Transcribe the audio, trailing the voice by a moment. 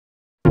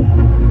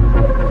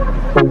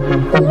So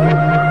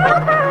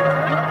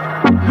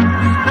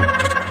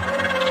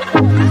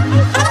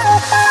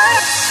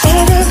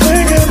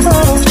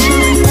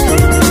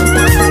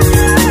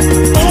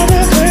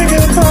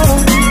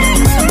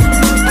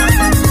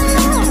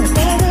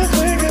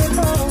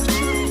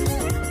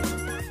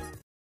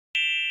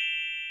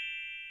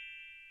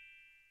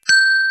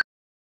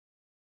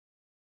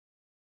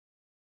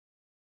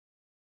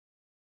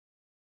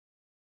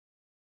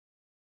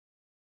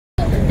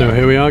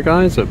here we are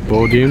guys at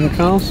Bodiam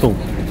Castle.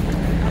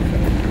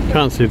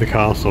 Can't see the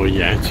castle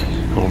yet,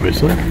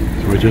 obviously,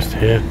 so we're just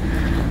here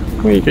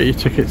where you get your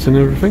tickets and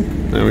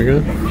everything. There we go.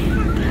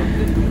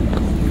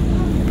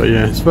 But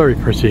yeah, it's very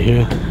pretty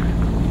here.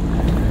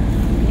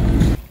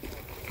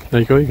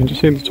 There you go, you can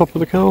just see the top of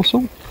the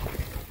castle.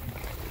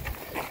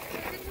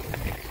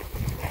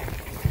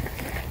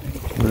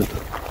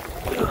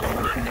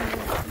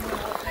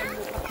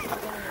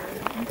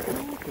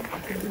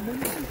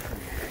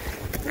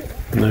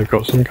 And they've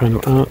got some kind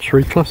of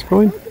archery class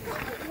going.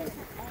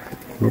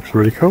 Looks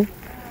really cool.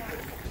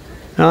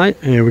 Alright,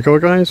 here we go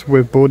guys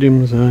with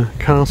Bodiam's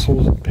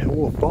Castle's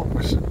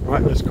pillbox.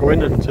 Right, let's go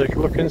in and take a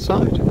look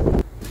inside.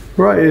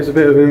 Right, here's a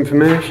bit of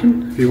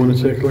information if you want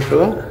to take a look at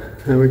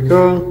that. There we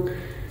go.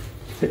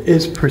 It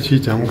is pretty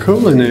damn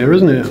cool in here,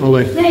 isn't it,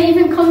 Ollie? Yeah, it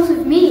even comes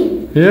with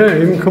me. Yeah,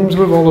 it even comes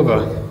with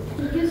Oliver.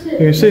 You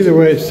can see the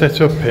way it's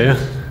set up here.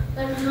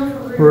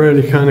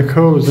 Really kind of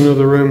cool. There's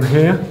another room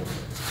here.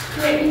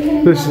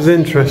 This is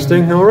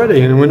interesting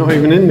already, and we're not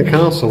even in the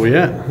castle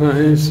yet. That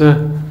is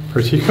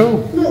pretty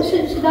cool. Look,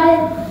 should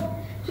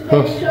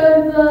I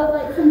show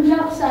like from the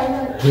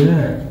outside? Like,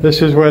 yeah,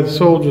 this is where the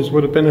soldiers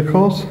would have been, of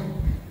course.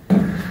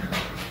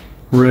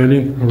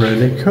 Really,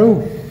 really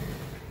cool.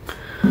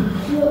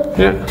 Look.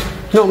 Yeah,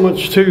 not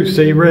much to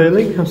see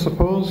really, I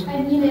suppose.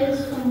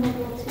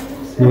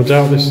 No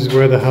doubt this is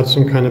where they had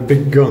some kind of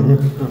big gun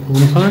at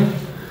one time.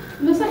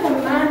 It looks like a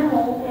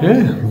manhole.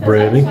 Yeah,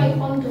 really.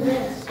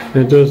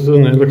 It does,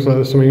 doesn't it? It looks like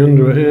there's something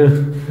under it here.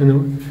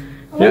 Anyway.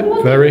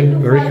 Yeah, very,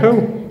 very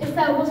cool. If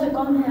there was a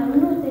gun here, I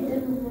wonder what they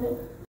did with it.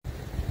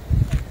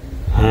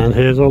 And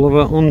here's Oliver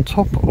on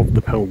top of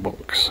the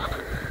pillbox.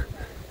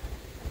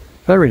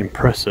 Very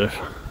impressive.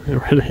 It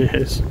really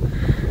is.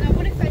 Now,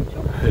 what if I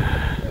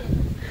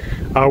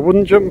jump? I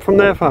wouldn't jump from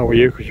there if I were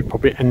you, because you'd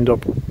probably end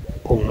up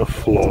on the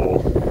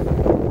floor.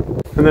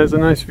 And there's a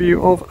nice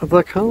view of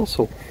the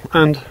castle.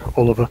 And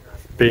Oliver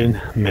being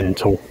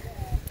mental.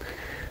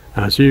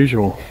 As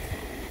usual.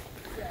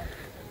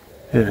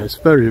 Yeah, it's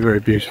very, very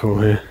beautiful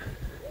here.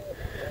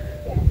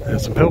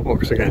 There's the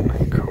pillbox again.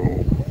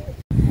 Cool.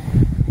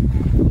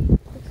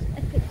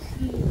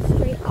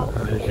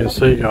 As you can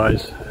see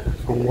guys,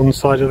 from one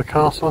side of the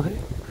castle here.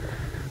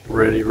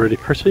 Really, really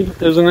pretty,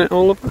 isn't it,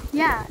 Oliver?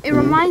 Yeah, it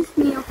reminds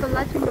me of The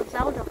Legend of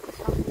Zelda for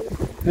some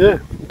reason. Yeah,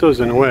 it does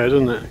in a way,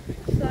 doesn't it?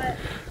 So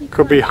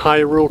could be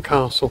Hyrule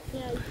Castle.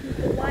 Yeah, you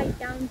can glide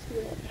down to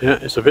it. Yeah,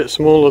 it's a bit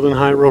smaller than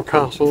Hyrule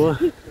Castle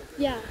there.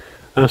 Yeah.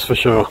 That's for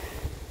sure.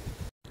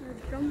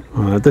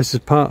 This is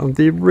part of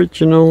the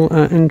original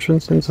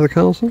entrance into the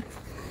castle.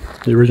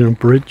 The original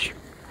bridge.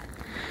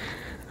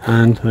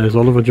 And there's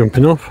Oliver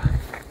jumping off.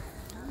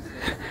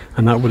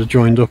 And that would have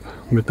joined up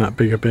with that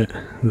bigger bit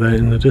there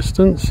in the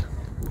distance.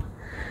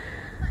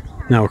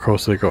 Now of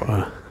course they've got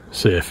a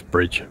safe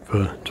bridge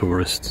for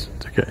tourists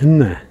to get in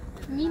there.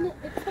 I mean,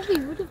 it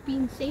probably would have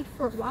been safe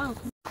for a while.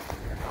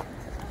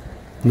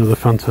 Another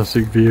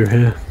fantastic view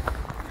here.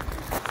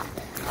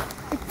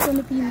 It's going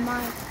to be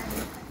my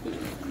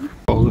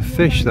All the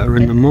fish that are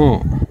in the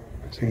moat.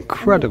 It's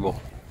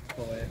incredible.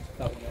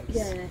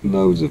 yeah.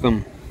 Loads of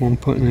them. One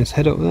putting his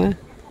head up there.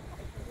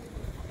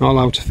 Not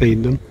allowed to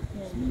feed them.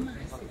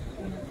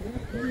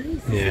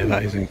 Yeah,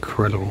 that is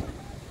incredible.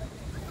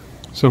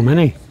 So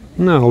many.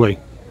 No, Ollie.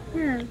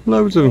 Yeah.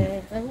 Loads of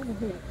them.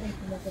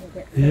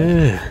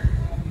 Yeah.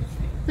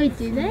 Wait,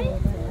 do they?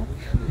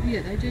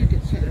 Yeah, they do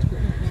get checked.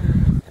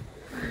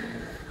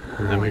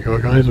 And there we go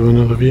guys with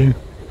another view.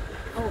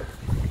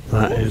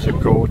 That is a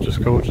gorgeous,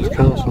 gorgeous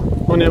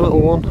castle. Only a little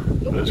one,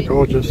 but it's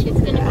gorgeous. It's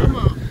going to come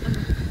up.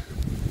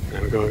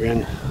 There we go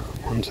again.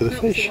 Onto the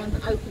fish.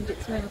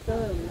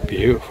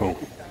 Beautiful.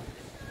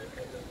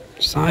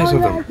 Size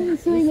of them.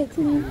 He's doing it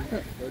to me.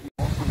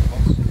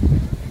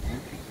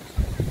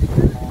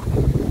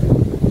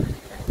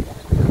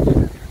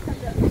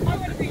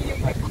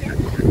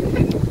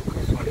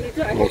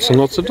 Lots and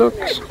lots of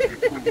ducks.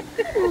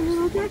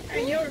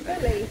 And you're a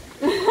bully.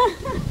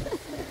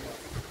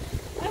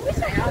 I wish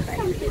I had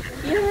something.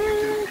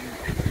 Yeah.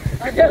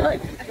 I don't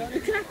like the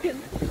dragon.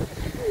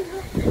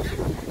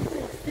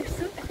 They're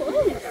so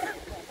close.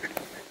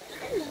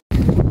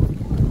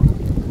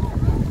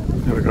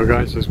 There we go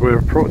guys, as we're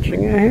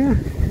approaching it here.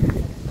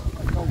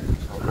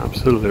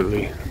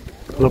 Absolutely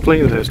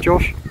lovely. There's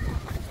Josh.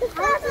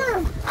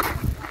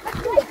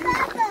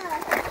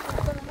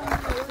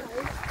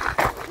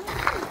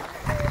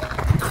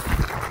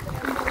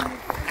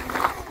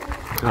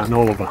 And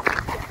Oliver.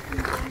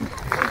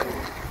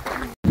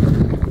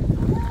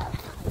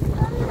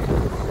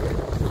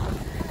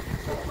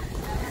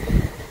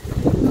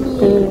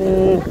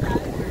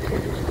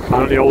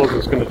 apparently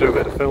Oliver's going to do a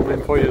bit of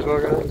filming for you as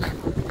well, guys.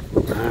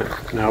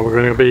 Now we're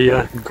going to be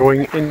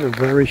going in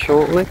very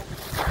shortly.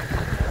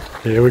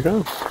 Here we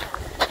go.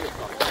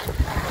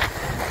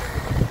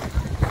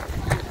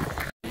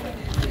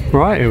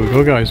 Right, here we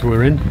go, guys,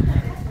 we're in.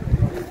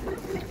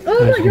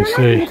 Oh, as you can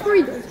see.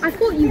 I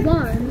thought you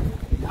won.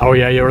 Oh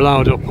yeah, you're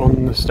allowed up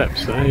on the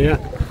steps there, yeah.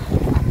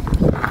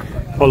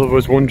 Oliver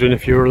was wondering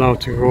if you were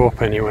allowed to go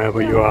up anywhere,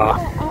 but you are.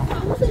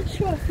 I wasn't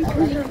sure if you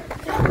could.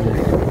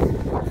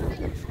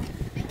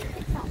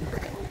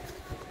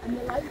 And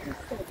the lady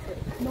said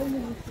that normally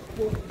you should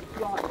walk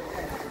right.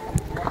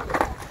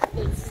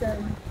 It's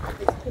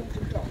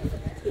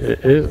It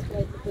is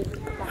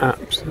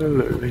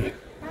absolutely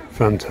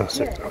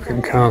fantastic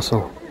looking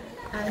castle.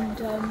 And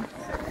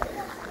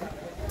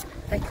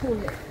they call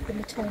it the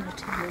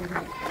maternity room,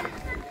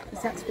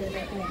 because that's where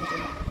they're born.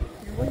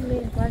 And when me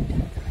and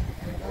Granddad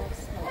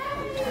last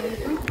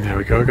night, There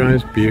we go,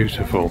 guys,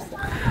 beautiful.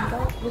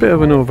 Bit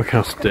of an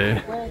overcast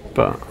day,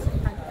 but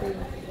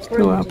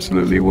still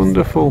absolutely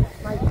wonderful.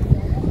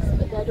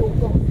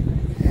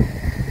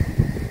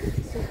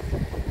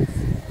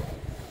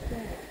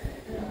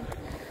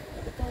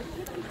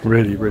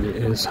 Really, really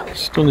is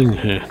stunning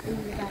here.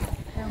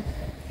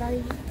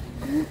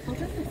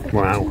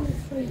 Wow.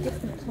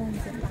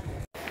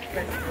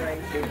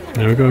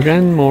 There we go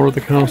again, more of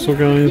the castle,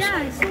 guys. Yeah,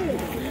 I see it.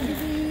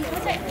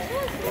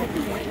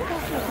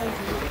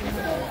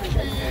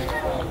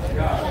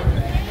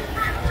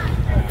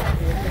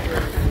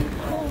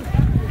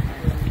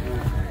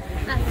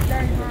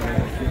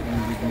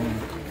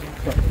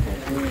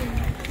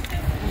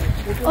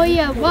 Oh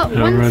yeah, what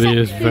That really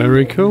is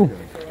very cool.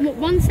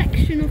 One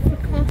section of the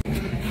castle.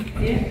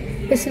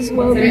 This is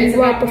where we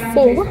were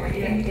before.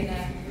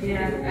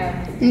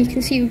 And you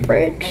can see the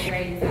bridge.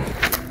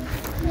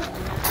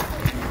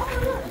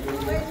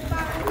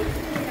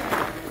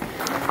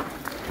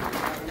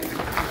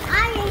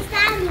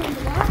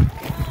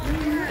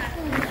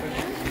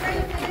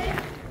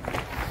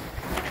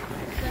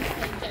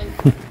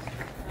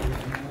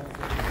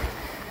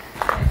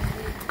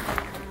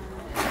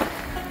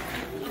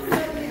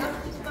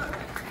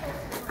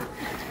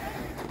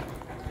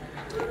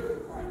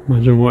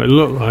 Imagine what it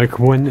looked like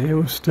when it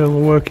was still a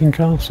working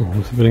castle. It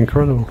would have been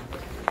incredible.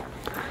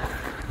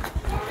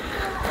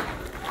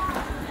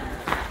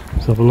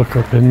 Let's have a look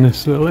up in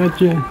this little edge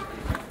here.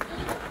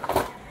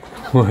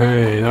 Well,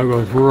 hey, that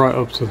goes right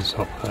up to the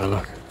top there,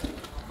 look.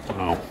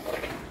 Wow.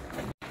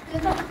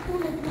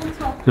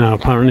 Now,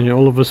 apparently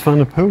Oliver's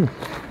found a pool.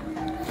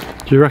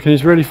 Do you reckon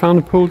he's really found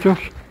a pool,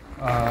 Josh?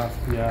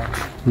 Yeah.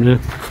 Yeah.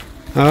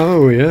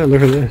 Oh, yeah,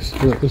 look at this.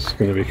 Look, this is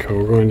going to be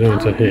cool, going down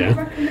to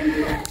here.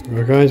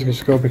 Well, guys, you've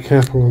just got to be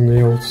careful on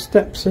the old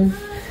steps in.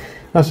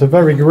 That's a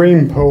very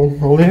green pool,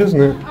 Ollie,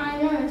 isn't it?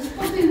 I know, it's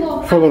probably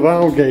more Full of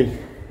algae.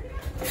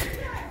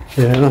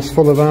 Yeah, that's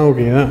full of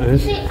algae, that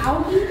is. Is it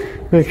algae?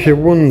 Makes you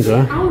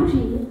wonder.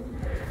 Algae.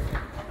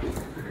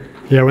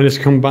 Yeah, when it's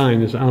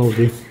combined, it's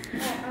algae.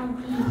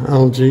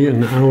 Algae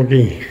and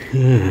algae,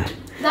 yeah.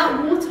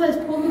 That water is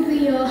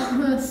probably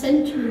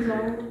centuries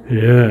old.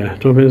 Yeah,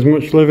 don't think there's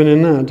much living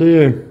in that, do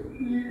you?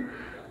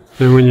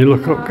 Then when you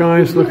look up,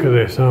 guys, look at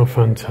this. How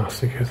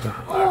fantastic is that?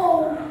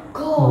 Oh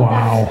god.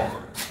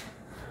 Wow.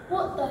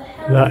 What the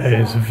hell? That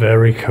is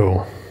very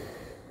cool.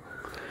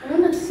 I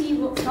want to see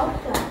what's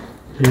up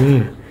there.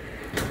 Yeah.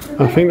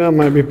 I think that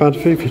might be bad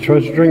food if you try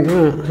to drink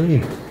that.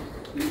 Hey.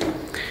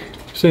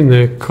 You've seen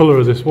the colour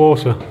of this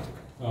water.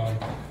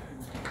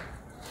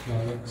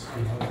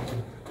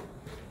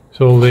 It's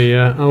all the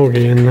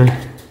algae in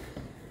there.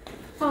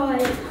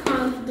 I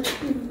have the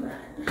food.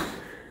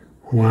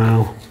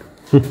 Wow.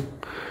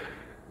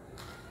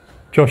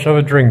 Josh, have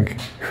a drink.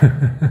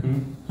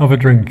 Have a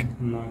drink.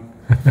 No.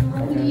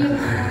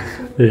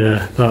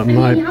 Yeah, that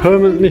might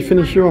permanently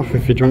finish you off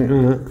if you drink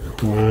that.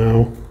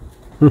 Wow.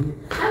 I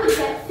would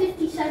get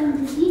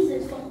 57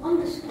 diseases from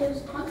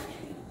undisclosed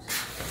countries.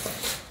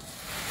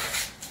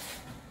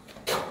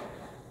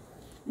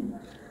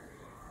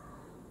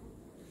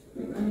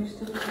 I used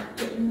to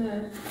get in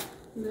there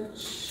and they'd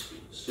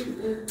shoot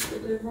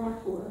the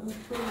rifle and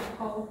throw the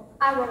hole.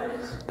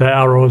 Arrows. They're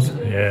arrows,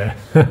 yeah.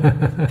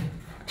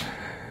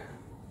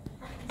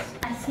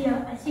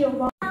 I see a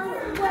rock.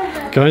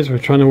 Guys, we're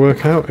trying to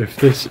work out if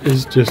this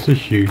is just a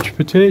huge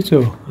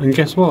potato. And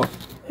guess what?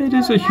 It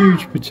is a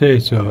huge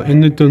potato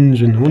in the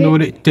dungeon. I wonder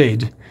what it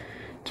did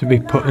to be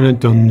put in a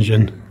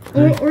dungeon.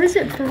 Or is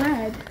it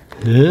bread?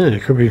 Yeah,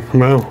 it could be,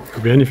 well,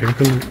 could be anything,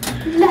 couldn't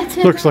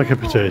it? Looks like a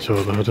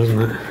potato though,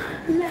 doesn't it?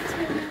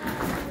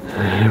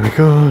 There we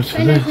go,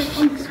 to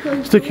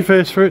this. Stick your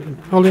face through it,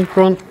 Ollie,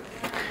 go on.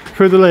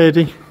 Through the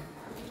lady.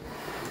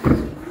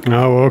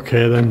 Oh,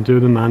 okay then, do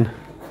the man.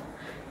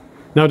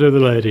 Now do the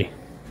lady.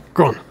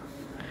 Go on.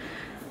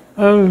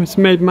 Oh, it's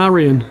Maid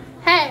Marian.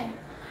 Hey!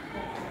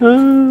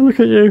 Oh, look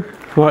at you.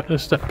 Right,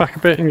 let's step back a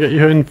bit and get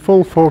you in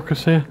full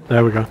focus here.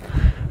 There we go.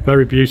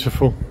 Very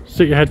beautiful.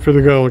 Stick your head through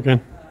the girl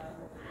again.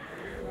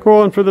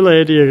 Go on for the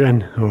lady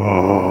again.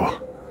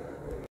 Oh.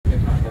 Do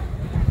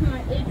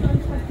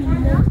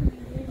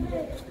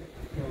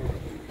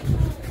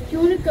you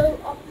want to go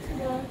up to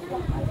the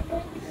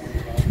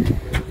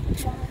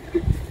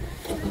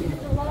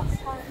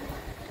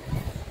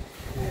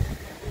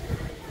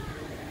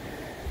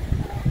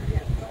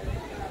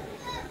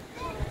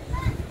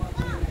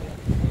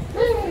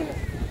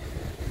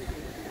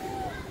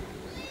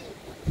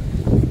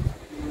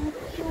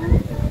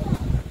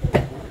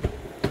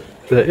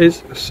There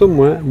is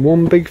somewhere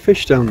one big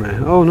fish down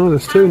there. Oh no,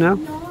 there's two now.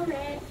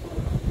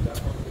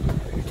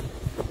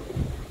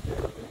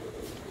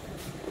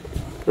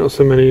 Not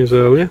so many as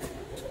earlier.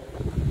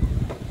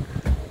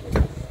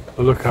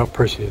 But look how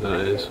pretty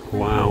that is.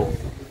 Wow.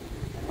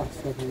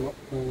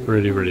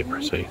 Really, really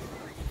pretty.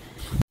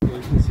 You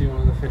can see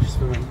one of the fish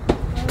swimming.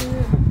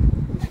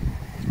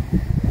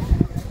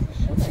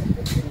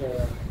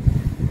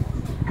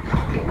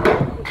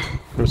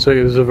 I'd say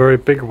there's a very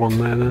big one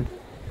there then.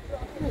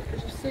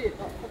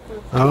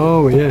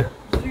 Oh yeah,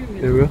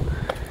 there we go.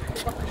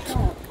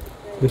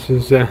 This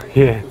is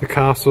yeah, the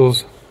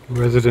castle's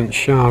resident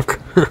shark.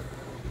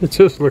 It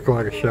does look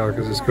like a shark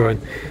as it's going.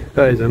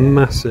 That is a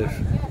massive,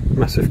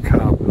 massive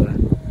carp there.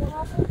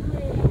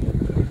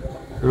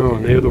 Oh,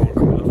 and the other one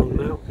coming along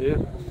now. Yeah.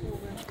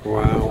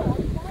 Wow.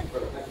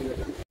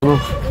 Oh.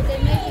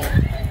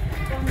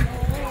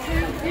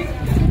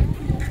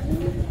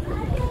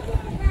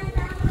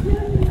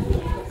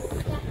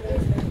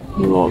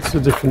 Lots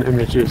of different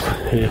images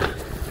here.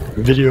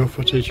 Video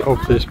footage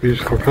of this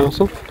beautiful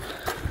castle.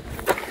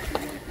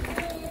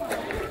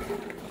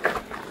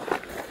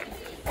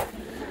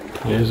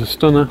 It is a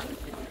stunner.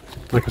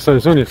 Like I said,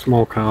 it's only a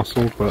small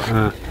castle, but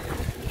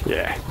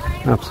yeah,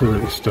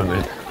 absolutely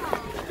stunning.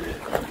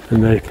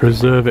 And they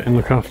preserve it and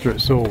look after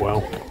it so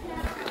well.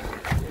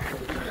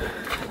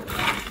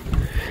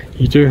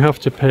 You do have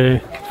to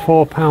pay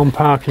 £4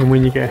 parking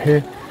when you get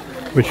here,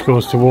 which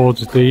goes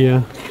towards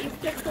the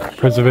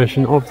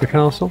preservation of the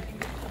castle.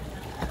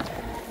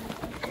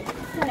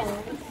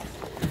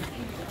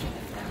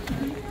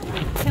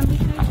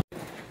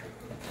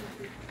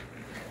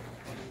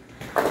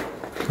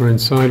 We're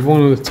inside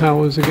one of the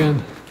towers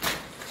again.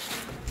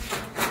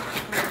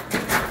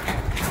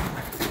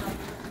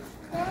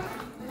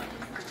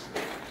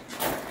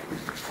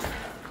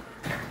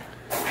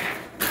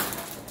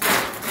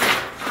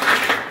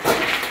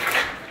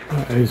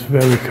 That is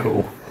very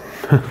cool.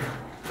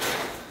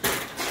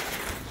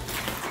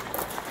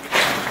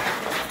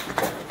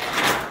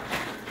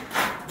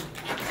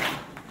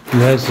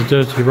 And there's the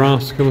dirty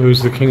rascal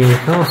who's the king of the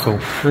castle.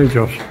 Hey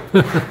Josh.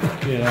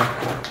 Yeah.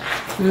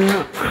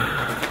 Yeah.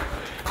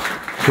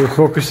 So we're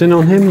focusing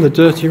on him, the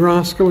dirty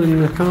rascal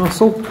in the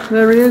castle.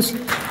 There he is.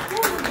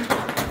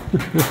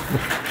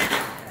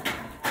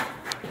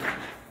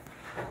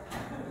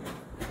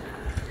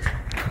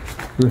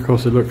 And of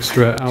course it looks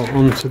straight out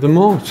onto the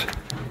moat.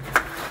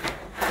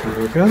 There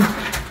we go.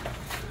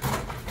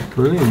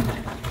 Brilliant.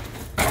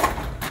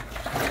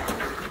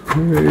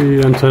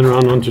 And turn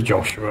around onto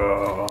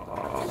Joshua.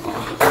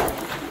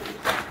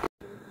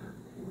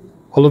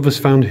 Oliver's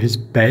found his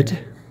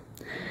bed.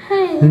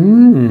 Hey.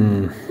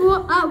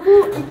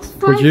 It's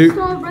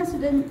 5-star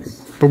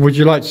residence. But would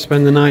you like to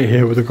spend the night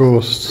here with the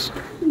ghosts?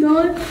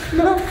 No.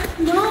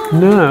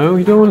 No,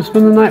 you don't want to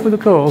spend the night with the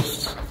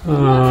ghosts?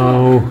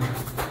 Oh,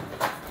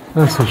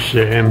 that's a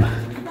shame.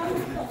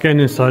 Getting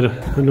inside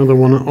another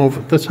one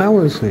of the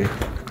towers here,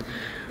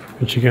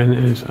 which again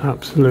is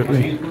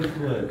absolutely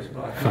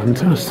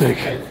fantastic.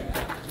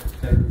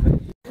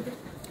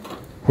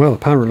 Well,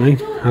 apparently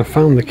I've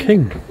found the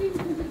king.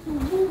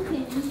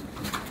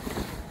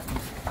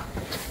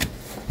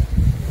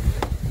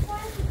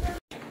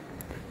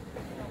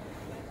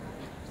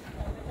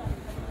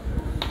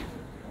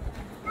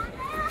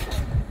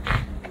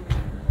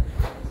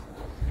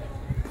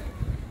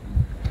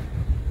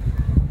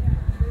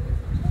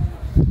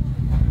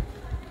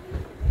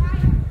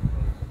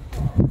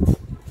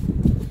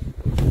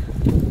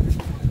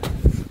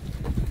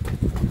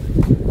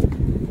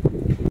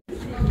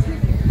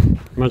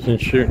 Imagine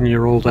shooting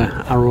your old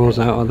arrows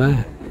out of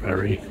there.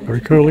 Very, very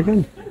cool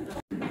again.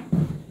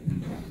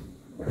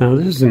 Now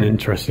this is an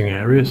interesting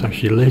area. It's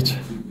actually lit,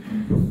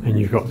 and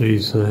you've got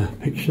these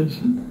pictures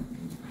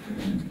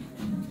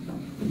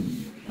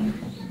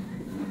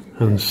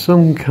and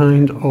some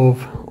kind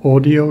of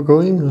audio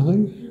going, I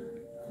think.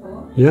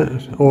 Yeah,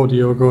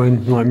 audio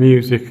going, like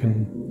music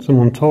and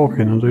someone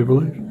talking, I do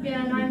believe.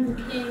 Yeah, and I'm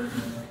the king.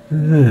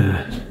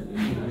 Yeah.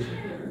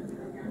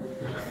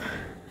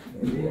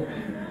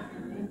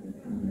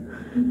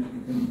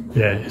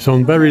 Yeah, it's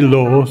on very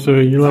low, so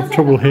you'll have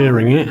trouble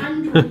hearing it.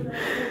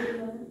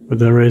 But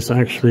there is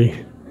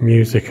actually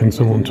music and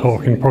someone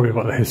talking, probably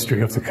about the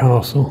history of the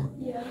castle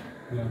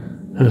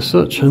as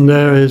such. And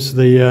there is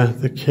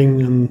the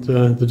king and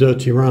the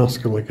dirty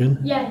rascal again.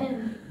 Yeah,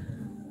 him.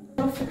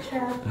 Off the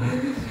chair,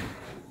 please.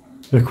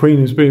 The queen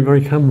is being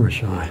very camera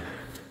shy.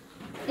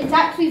 It's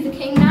actually the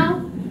king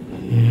now.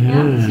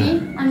 Yeah. See?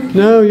 I'm the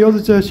king. No, you're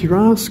the dirty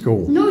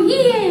rascal. No, he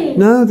is.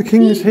 No, the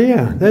king is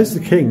here. There's the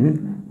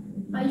king.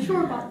 Are you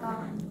sure about that?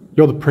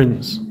 You're the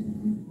prince.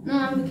 No,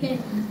 I'm the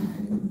king.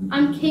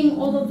 I'm King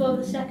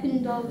Oliver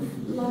II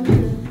of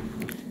London.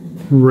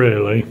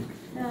 Really?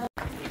 Yeah.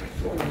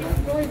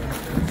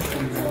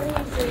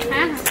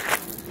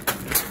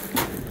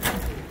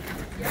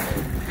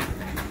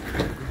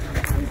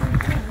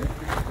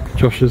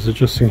 Josh is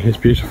adjusting his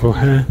beautiful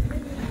hair.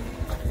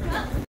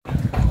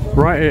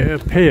 Right,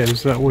 it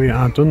appears that we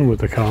are done with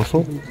the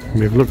castle.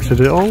 We've looked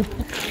at it all.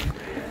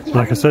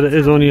 Like I said, it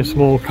is only a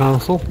small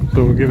castle,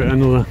 so we'll give it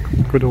another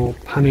good old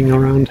panning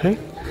around here.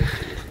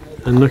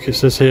 And look, it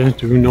says here,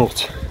 do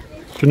not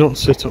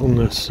sit on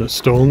the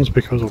stones,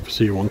 because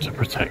obviously you want to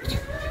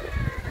protect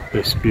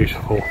this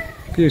beautiful,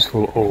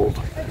 beautiful old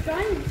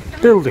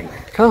building,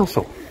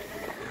 castle.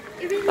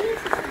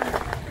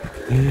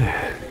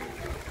 Yeah.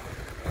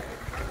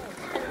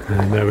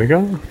 And there we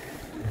go.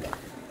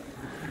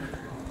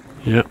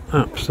 Yeah,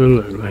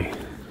 absolutely.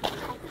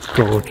 It's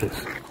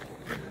gorgeous.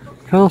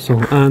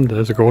 Castle, and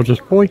there's a gorgeous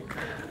boy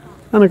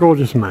and a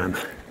gorgeous man.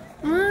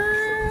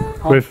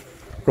 With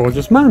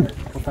gorgeous man.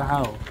 What the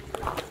hell?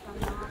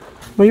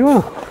 Well, you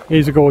are.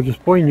 He's a gorgeous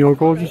boy and you're a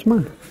gorgeous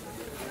man.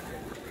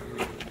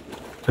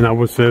 And I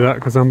would say that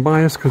because I'm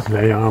biased, because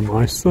they are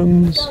my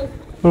sons,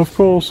 of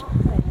course.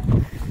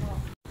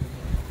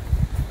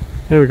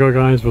 Here we go,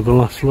 guys, with the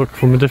last look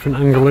from a different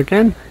angle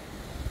again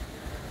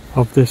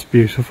of this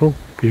beautiful,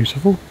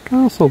 beautiful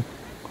castle.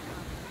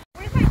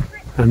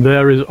 And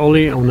there is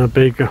Ollie on a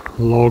big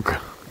log.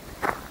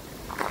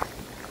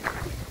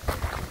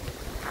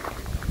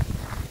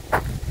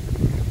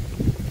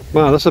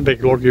 Wow, that's a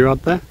big log you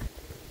had there.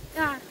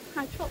 Yeah,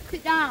 I chopped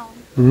it down.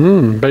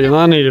 Bet you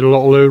that needed a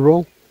lot of loo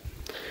roll.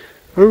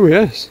 Oh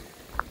yes.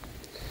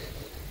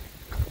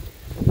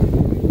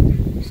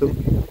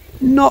 Some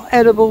not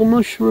edible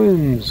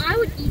mushrooms. I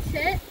would eat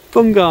it.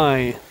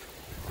 Fungi.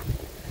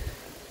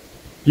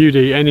 You'd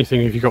eat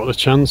anything if you got the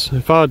chance.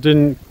 If I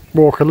didn't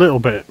walk a little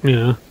bit, you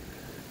know,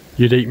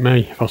 you'd eat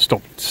me if I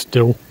stopped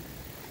still.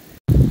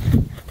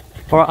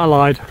 Alright, I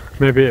lied.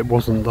 Maybe it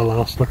wasn't the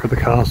last look at the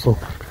castle.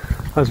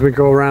 As we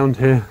go around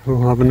here,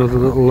 we'll have another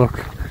little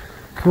look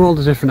from all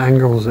the different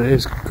angles. It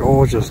is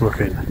gorgeous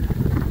looking.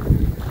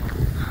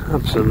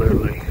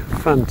 Absolutely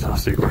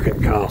fantastic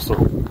looking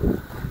castle.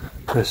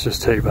 Let's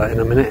just take that in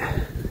a minute.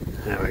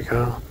 There we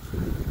go.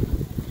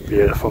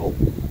 Beautiful.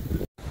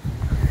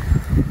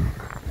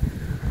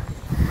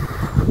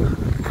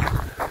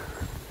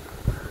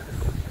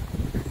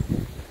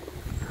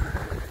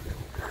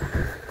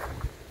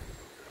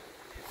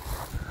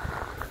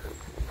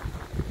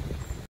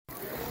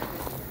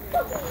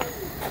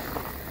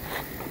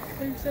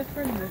 Who's their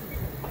friend then?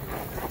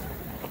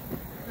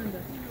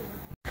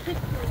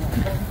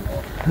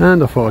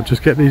 And I thought I'd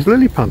just get these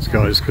lily pads,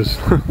 guys, because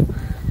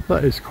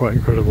that is quite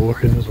incredible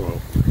looking as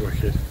well.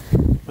 Wicked.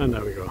 And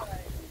there we go.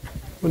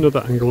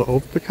 Another angle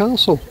of the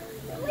castle.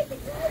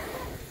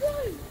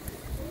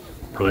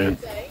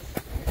 Brilliant.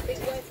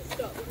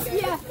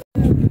 Yeah.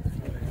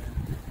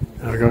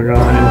 There we go,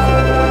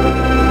 guys.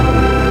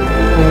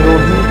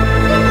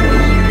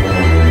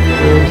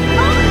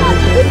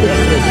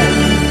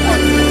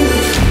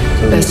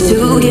 Best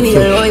to give me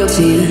the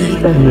loyalty.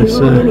 And it's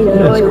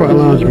quite a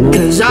large one.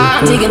 Cause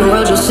I'm taking the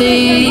world, you'll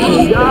see.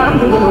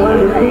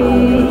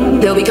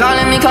 They'll be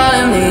calling me.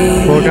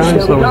 Well, guys, that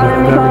was a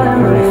very,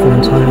 very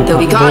fun time. They'll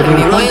be calling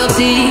me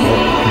royalty.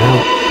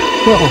 Now,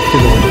 we're off to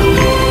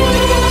Bodiam.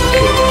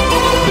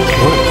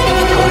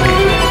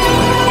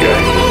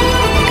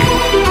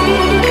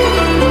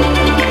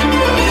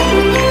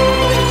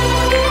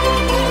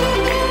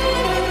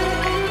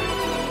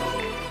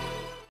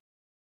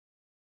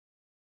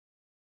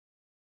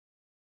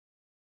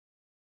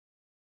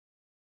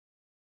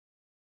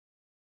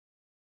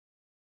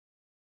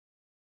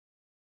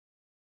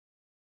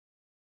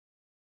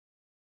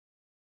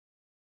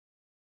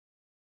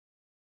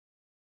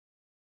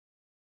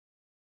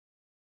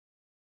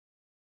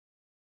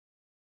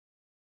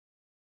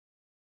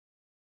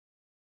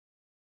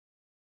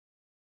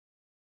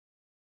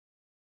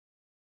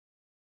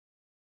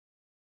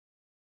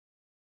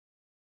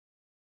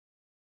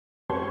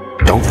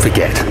 Don't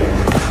forget,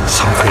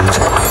 some things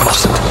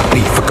mustn't be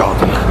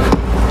forgotten.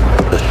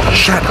 The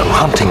shadow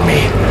hunting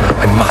me.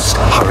 I must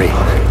hurry.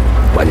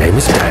 My name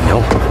is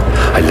Daniel.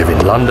 I live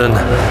in London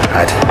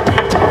at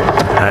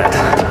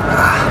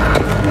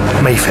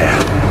Mayfair.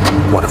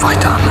 What have I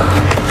done?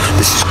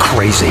 This is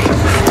crazy.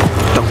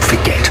 Don't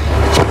forget.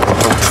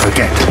 Don't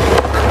forget.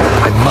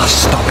 I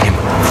must stop him.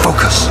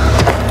 Focus.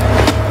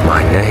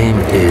 My name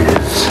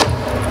is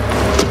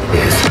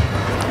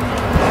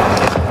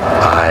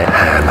I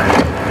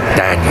am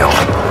Daniel.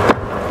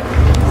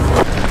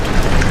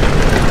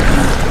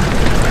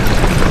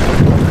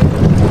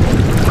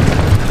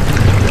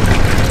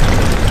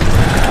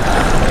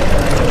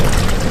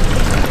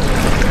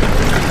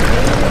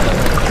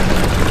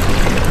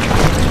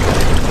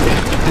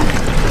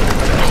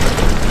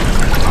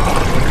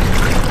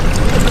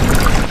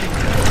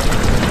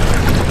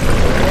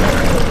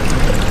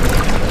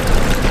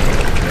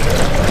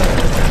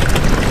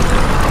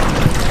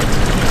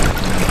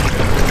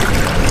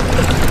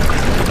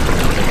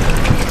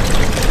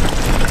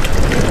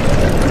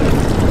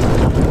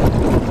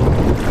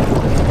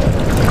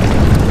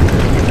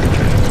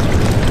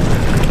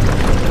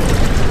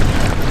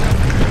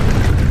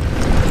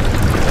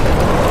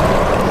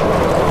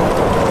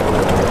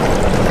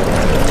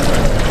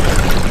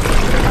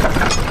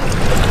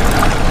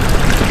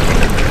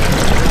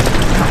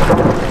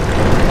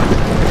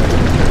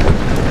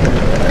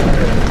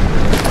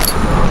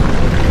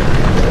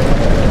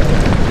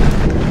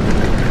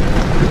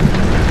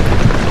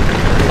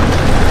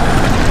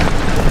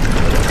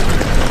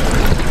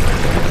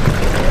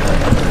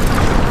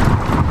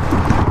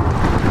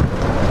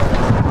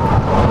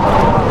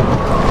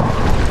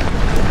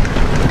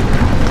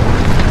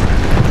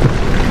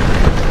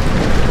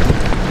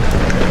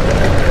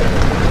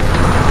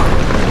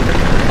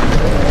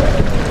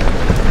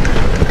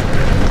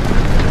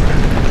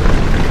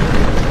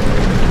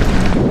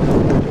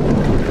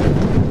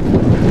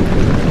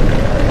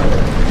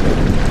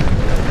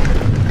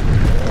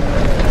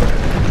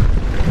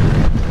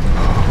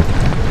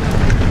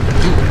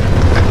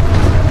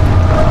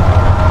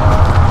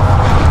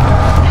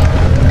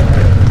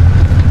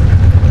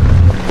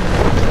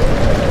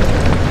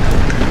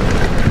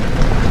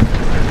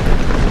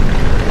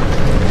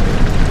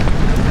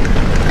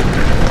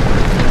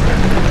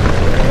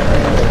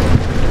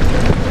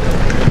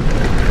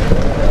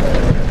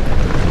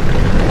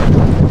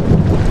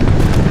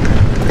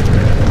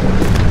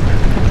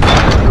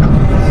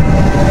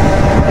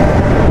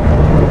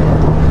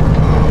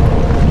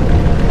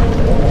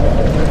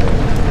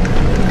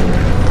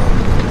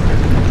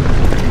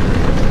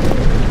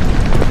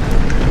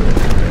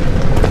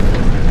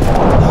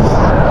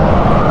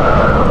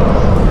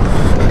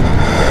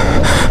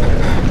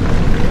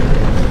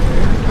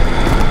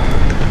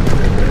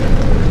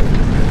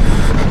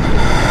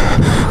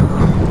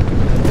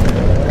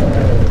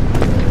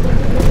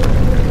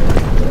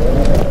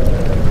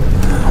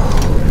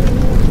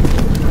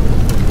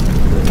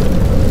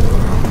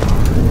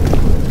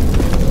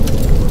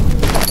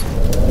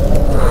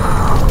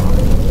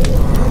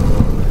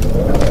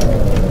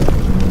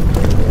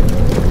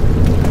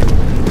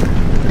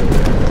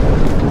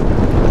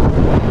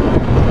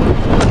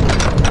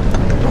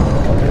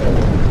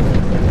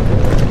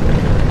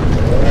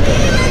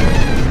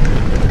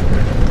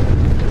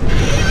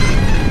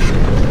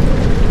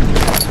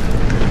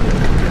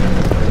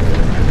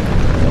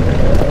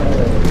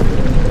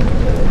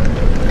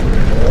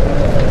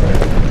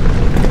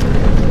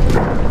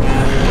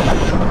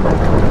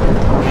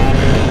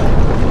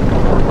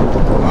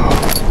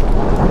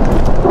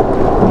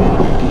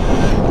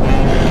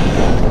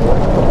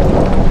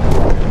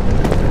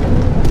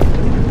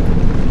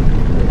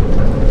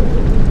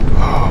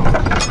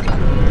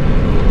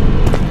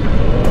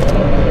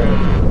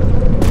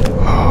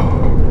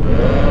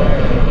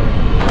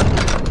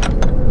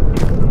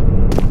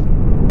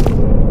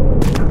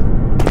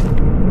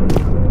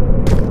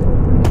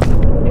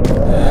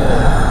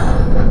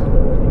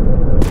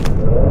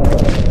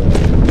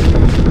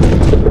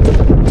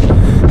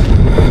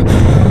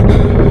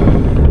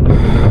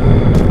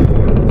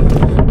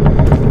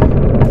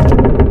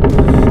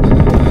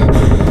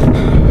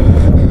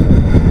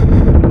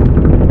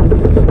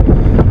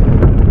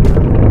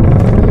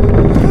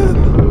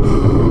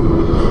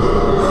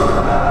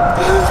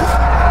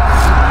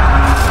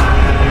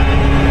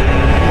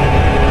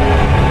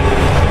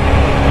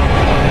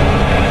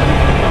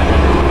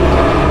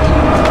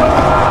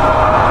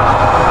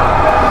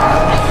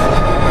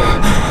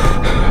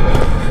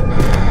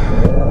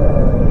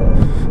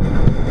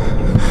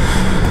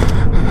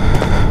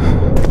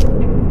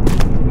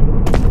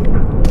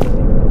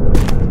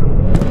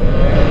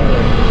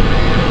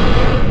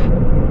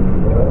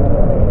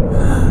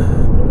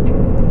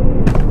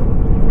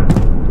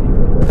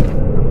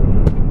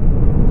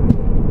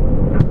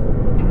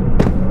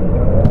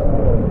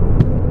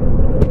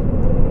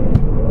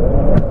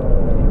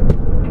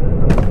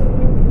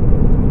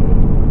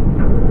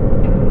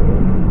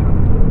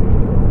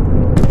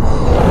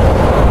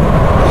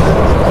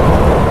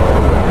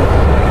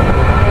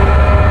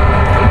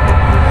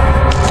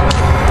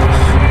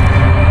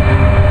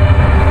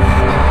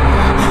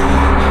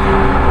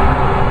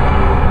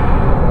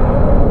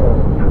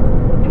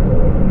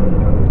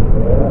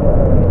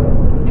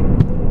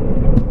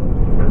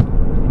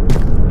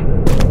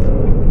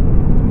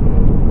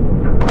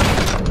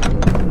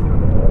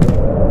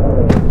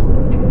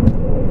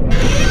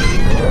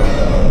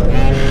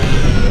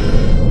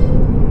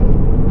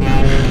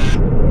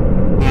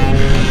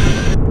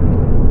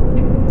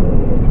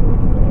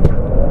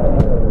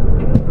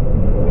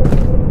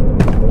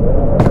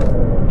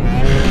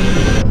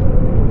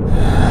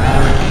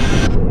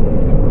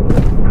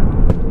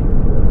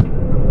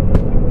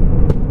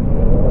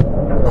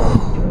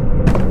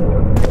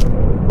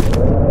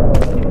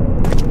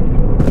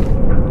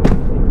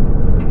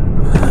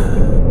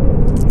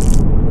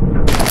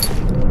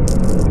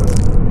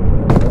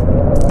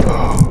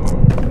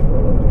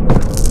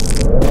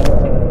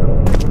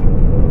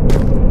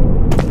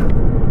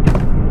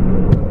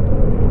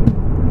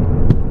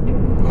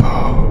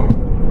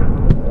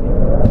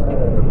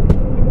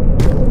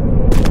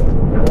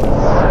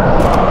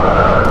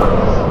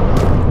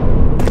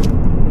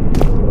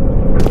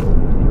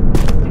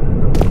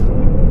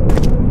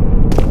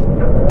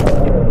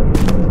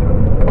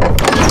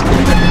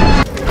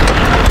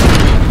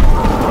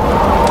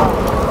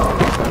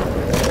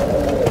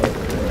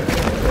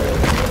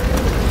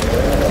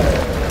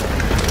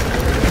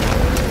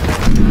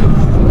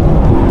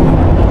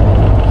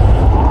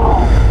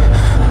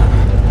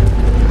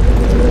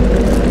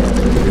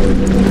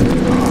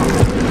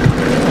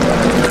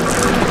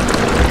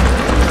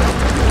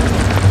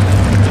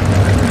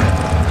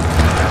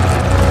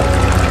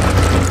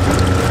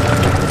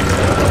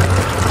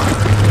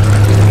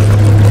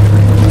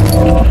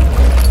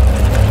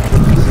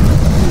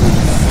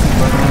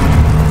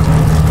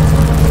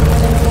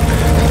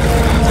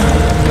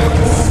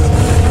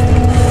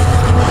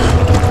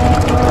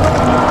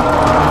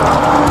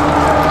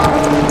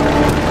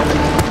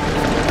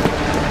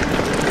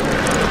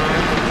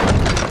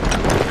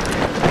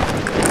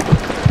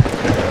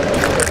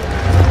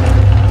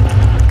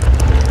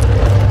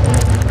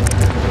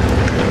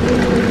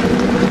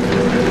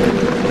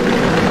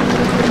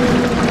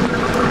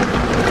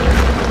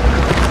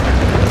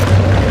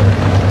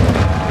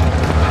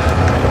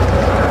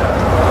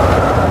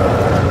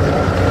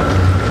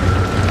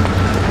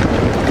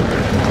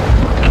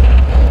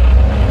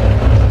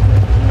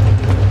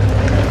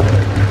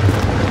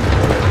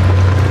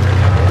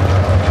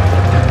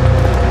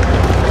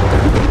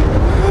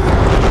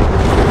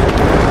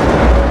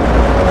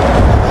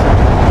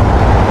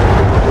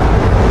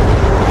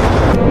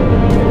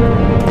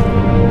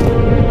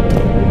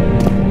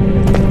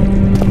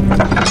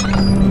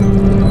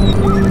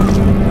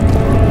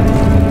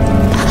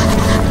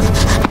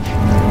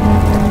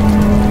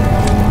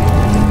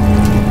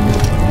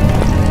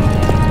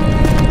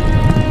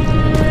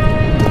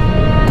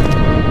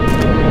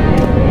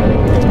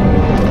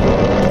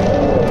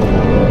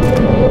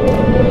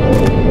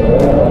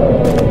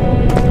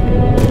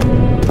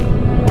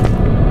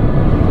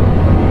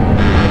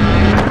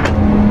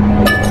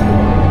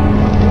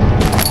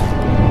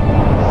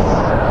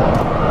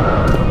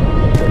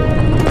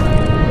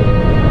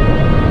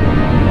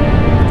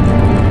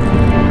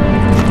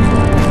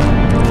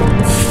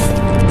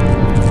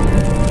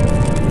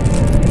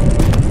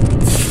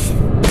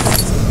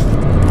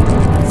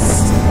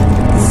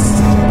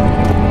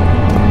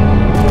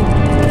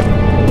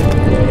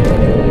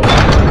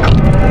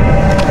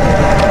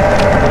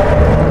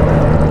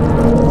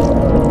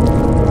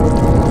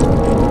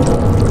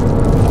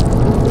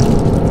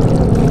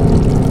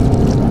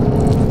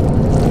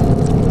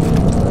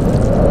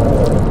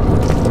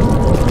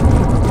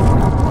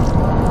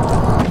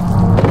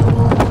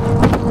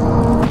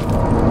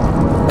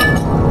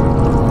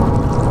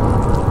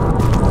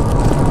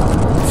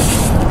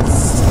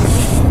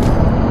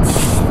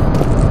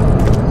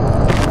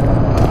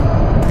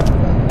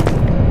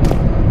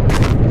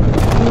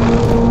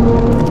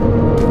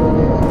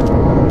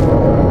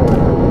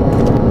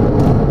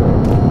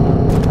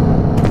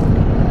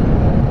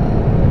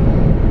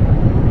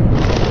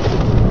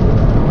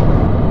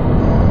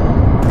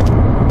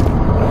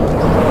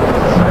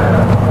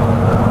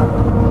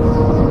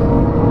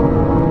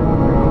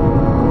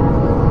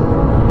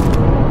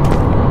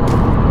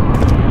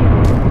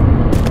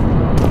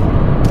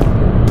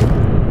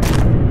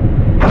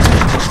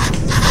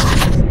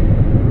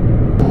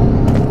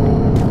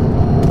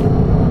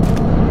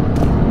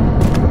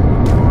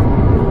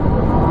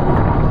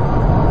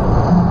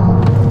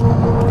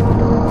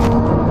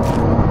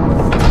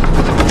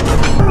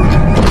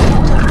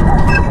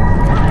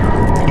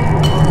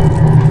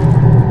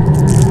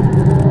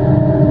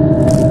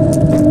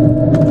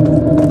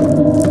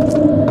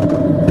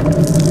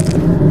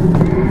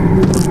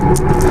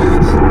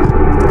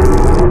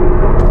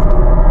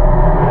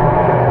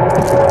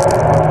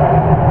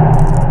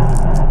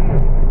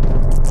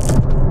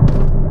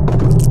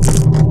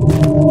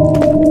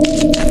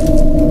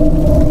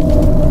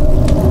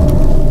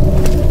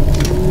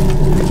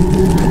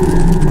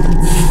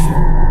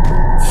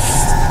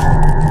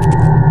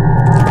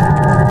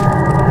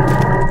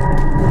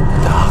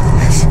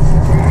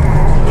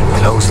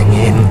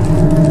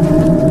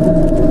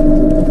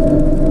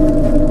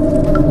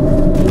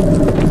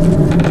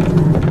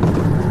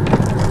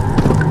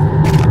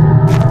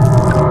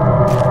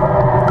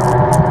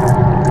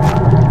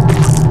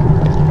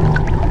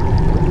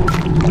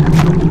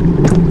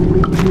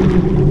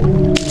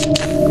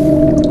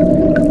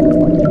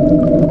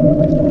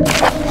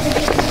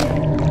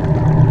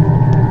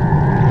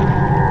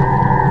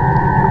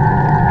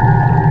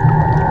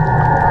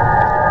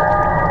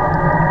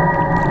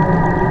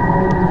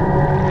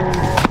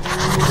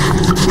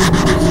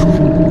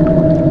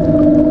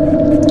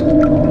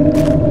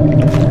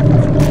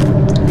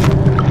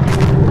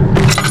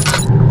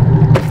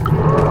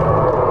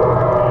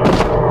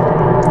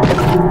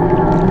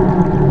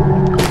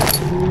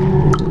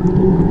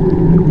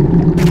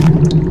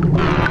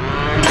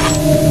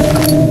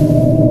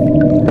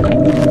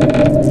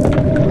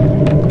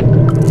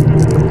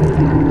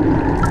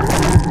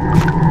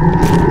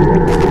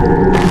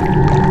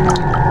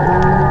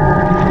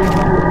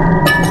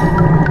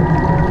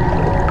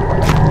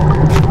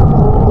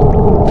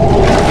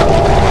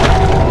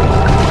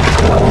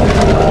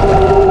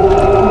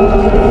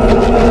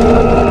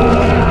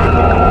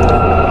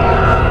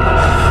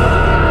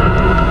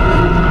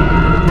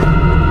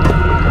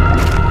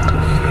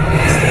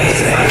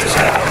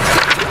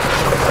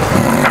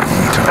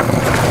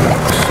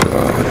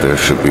 There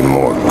should be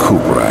more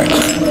coop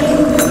racks.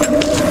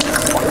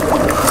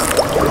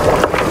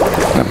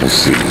 Let me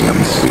see.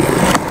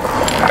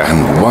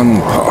 And one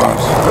part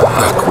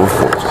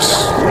Aquafortis.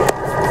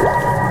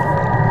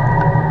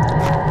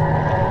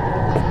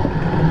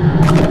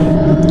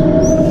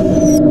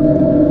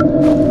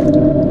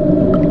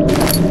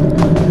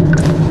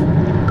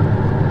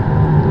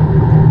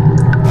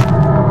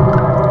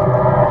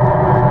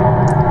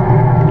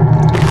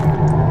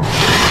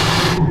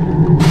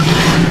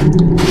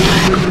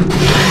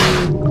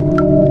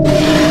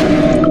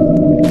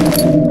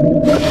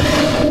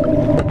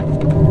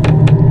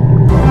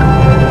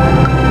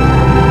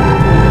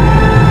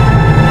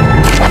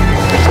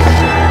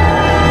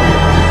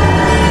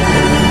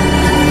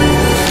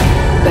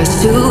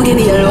 To give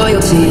me your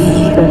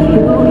loyalty,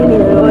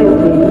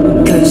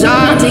 'cause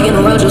I'm taking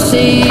the world you'll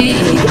see.